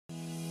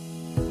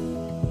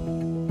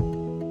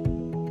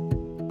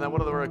then one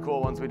of the really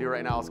cool ones we do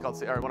right now is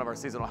called one of our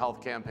seasonal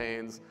health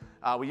campaigns.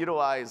 We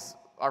utilize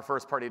our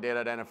first-party data to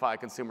identify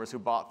consumers who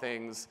bought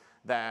things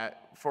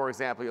that, for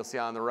example, you'll see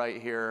on the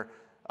right here,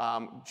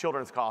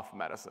 children's cough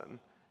medicine.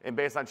 And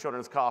based on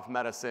children's cough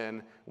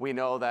medicine, we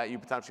know that you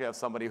potentially have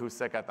somebody who's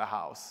sick at the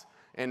house.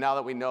 And now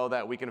that we know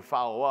that, we can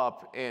follow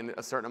up in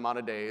a certain amount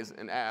of days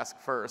and ask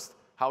first,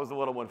 how's the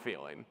little one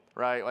feeling,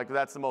 right? Like,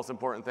 that's the most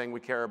important thing. We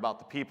care about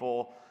the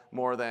people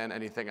more than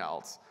anything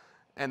else.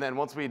 And then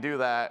once we do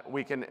that,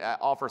 we can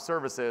offer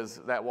services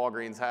that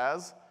Walgreens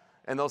has,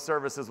 and those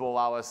services will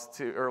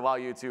allow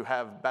you to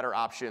have better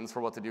options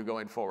for what to do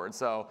going forward.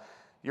 So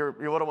your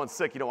little one's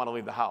sick, you don't want to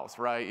leave the house,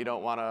 right? You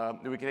don't want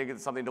to, we can get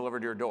something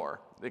delivered to your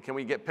door. Can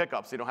we get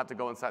pickups so you don't have to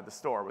go inside the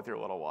store with your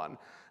little one?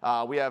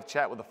 We have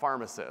chat with the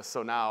pharmacist.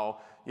 So now,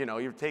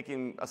 you're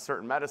taking a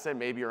certain medicine,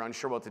 maybe you're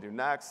unsure what to do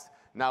next.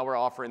 Now we're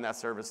offering that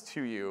service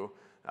to you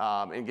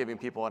and giving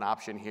people an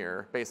option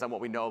here based on what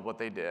we know of what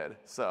they did.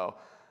 So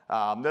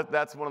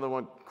that's one of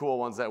the cool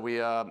ones that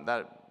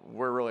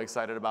we're really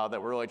excited about,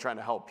 that we're really trying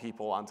to help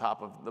people on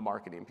top of the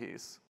marketing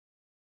piece.